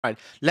All right,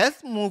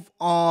 let's move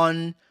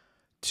on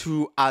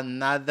to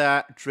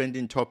another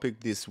trending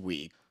topic this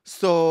week.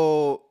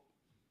 So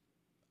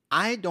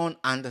I don't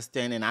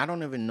understand and I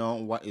don't even know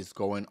what is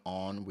going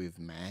on with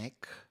Meg.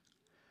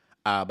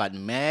 But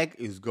Meg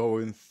is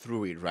going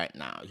through it right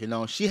now. You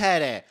know, she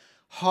had a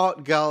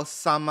hot girl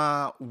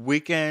summer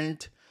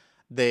weekend.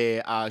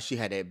 She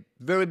had a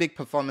very big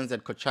performance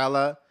at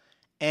Coachella,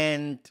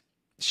 and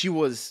she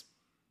was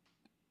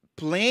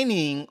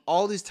planning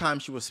all this time.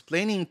 She was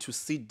planning to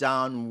sit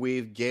down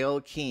with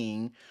Gale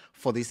King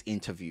for this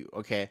interview.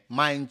 Okay,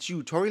 mind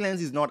you, Tory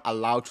Lanez is not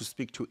allowed to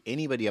speak to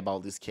anybody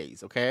about this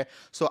case. Okay,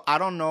 so I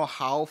don't know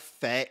how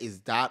fair is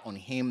that on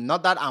him.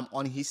 Not that I'm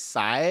on his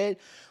side.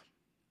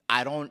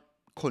 I don't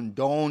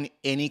condone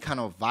any kind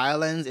of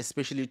violence,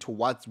 especially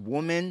towards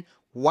women.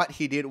 What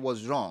he did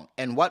was wrong.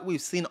 And what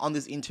we've seen on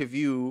this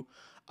interview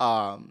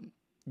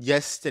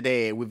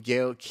yesterday with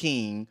Gale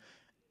King,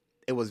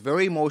 it was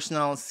very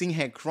emotional. Seeing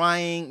her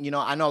crying, you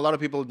know, I know a lot of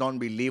people don't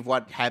believe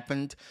what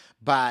happened,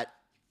 but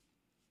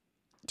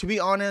to be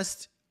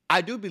honest,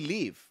 I do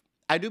believe.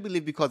 I do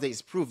believe because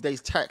there's proof,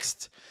 there's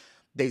text,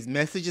 there's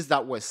messages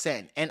that were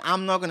sent. And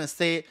I'm not gonna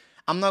sit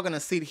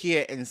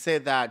here and say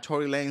that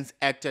Tory Lanez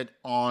acted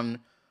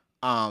on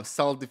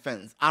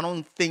self-defense. I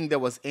don't think there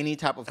was any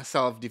type of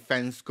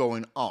self-defense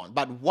going on.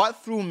 But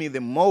what threw me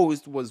the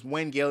most was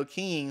when Gale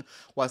King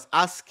was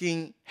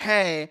asking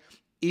her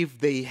if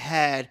they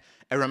had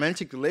a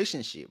romantic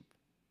relationship.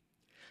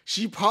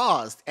 She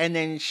paused and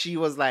then she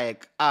was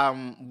like,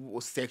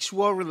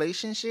 sexual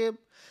relationship?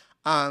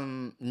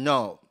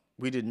 No,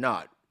 we did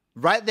not.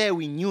 Right there,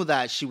 we knew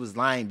that she was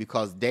lying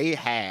because they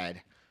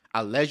had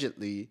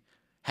allegedly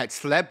had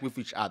slept with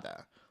each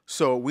other.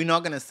 So we're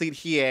not gonna sit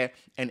here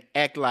and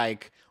act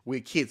like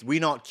we're kids. We're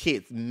not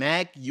kids.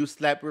 Mac, you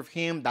slept with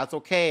him. That's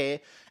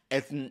okay.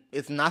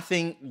 It's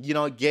nothing. You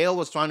know, Gail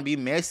was trying to be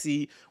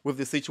messy with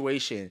the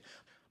situation,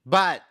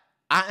 but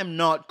I am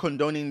not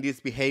condoning this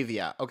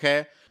behavior.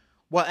 Okay.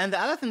 Well, and the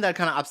other thing that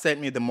kind of upset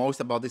me the most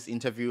about this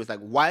interview is like,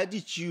 why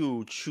did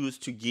you choose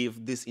to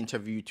give this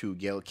interview to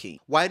Gale King?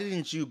 Why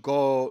didn't you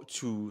go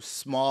to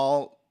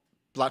small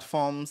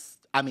platforms?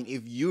 I mean,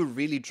 if you're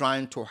really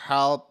trying to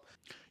help,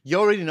 you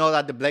already know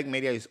that the black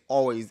media is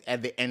always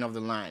at the end of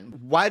the line.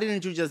 Why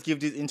didn't you just give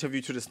this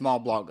interview to the small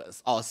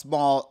bloggers or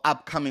small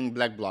upcoming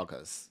black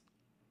bloggers?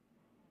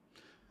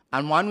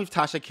 And one with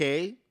Tasha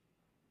K,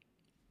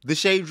 the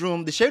Shade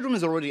Room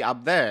is already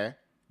up there.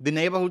 The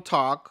Neighborhood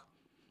Talk,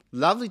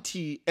 Lovely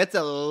Tea. It's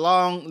a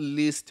long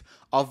list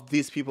of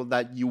these people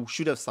that you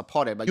should have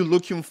supported, but you're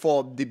looking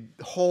for the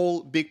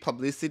whole big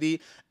publicity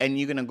and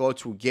you're gonna go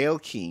to Gale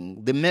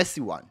King, the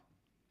messy one.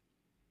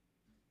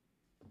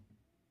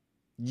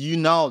 You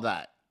know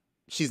that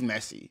she's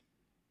messy.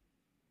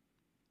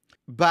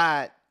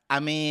 But I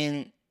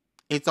mean,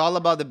 it's all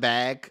about the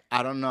bag.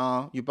 I don't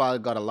know. You probably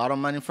got a lot of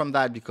money from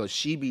that because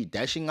she be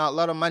dashing out a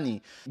lot of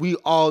money. We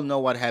all know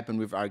what happened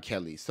with R.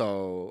 Kelly.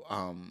 So,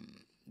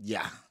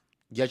 yeah.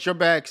 Get your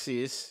bag,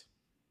 sis.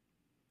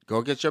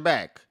 Go get your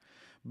bag.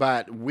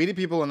 But we the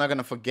people are not going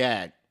to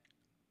forget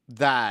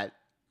that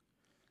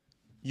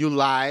you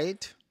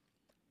lied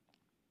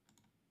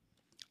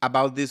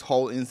about this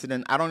whole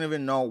incident. I don't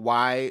even know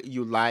why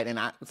you lied. And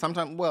I kind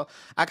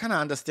of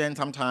understand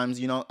sometimes,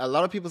 you know, a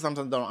lot of people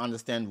sometimes don't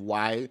understand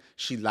why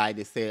she lied.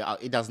 They say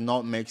it does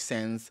not make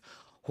sense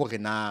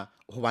about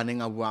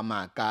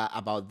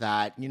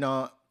that, you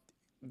know,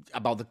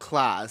 about the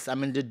class. I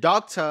mean, the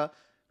doctor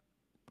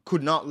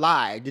could not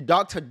lie. The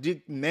doctor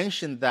did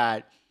mention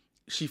that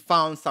she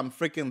found some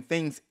freaking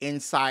things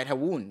inside her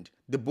wound,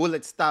 the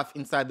bullet stuff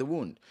inside the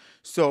wound.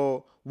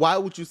 So why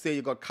would you say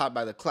you got cut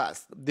by the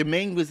class? The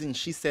main reason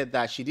she said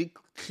that, she did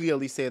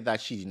clearly say that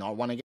she did not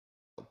want to get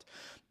killed.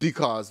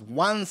 Because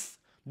once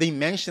they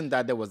mentioned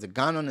that there was a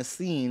gun on the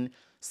scene,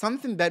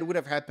 something bad would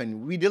have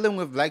happened. We're dealing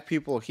with black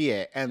people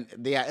here, and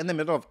they are in the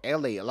middle of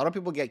LA. A lot of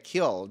people get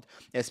killed,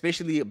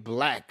 especially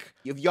black.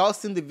 If y'all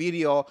seen the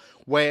video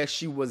where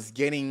she was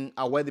getting,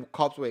 where the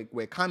cops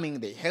were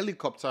coming, the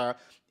helicopter,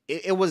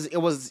 it was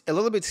a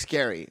little bit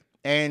scary.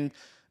 And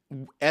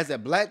as a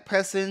black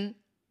person,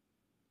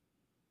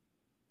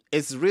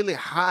 it's really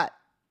hard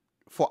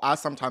for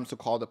us sometimes to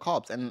call the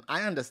cops. And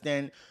I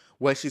understand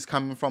where she's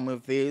coming from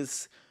with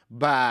this,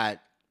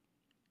 but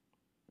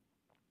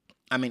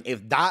I mean,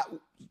 if that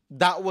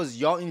was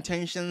your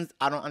intentions,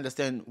 I don't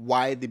understand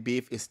why the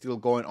beef is still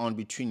going on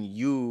between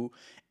you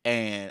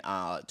and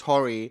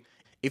Tory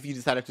if you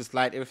decided to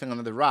slide everything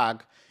under the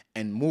rug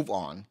and move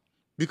on.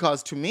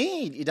 Because to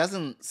me, it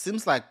doesn't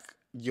seems like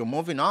you're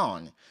moving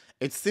on.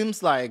 It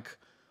seems like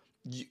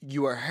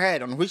you were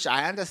hurt, on which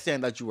I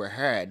understand that you were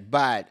hurt,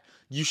 but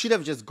you should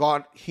have just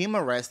got him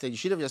arrested. You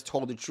should have just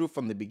told the truth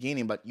from the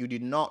beginning, but you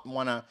did not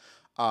want to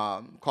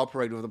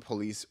cooperate with the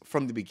police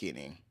from the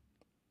beginning,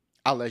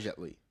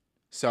 allegedly.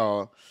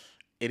 So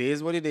it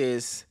is what it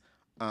is.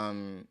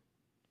 Good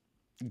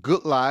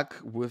luck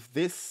with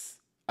this.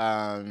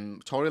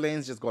 Tory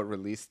Lanez just got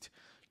released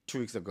 2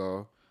 weeks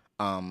ago,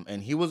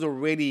 and he was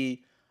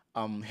already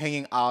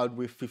hanging out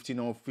with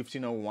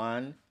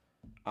 1501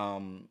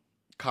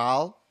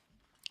 Carl.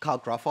 Carl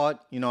Crawford,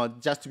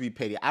 just to be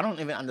petty. I don't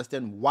even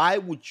understand why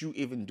would you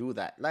even do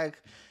that. Like,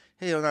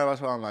 hey, you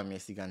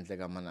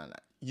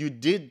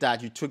did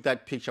that. You took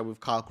that picture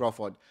with Carl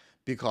Crawford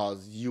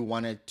because you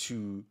wanted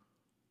to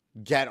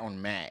get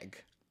on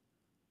Meg.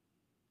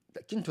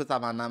 It's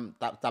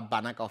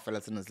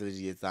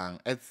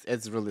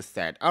really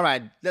sad. All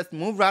right, let's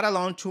move right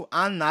along to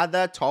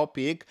another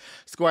topic.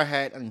 Let's go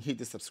ahead and hit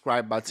the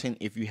subscribe button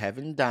if you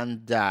haven't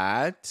done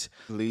that,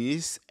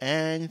 please,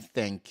 and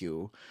thank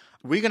you.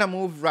 We're gonna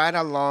move right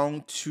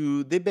along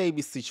to the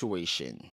baby situation.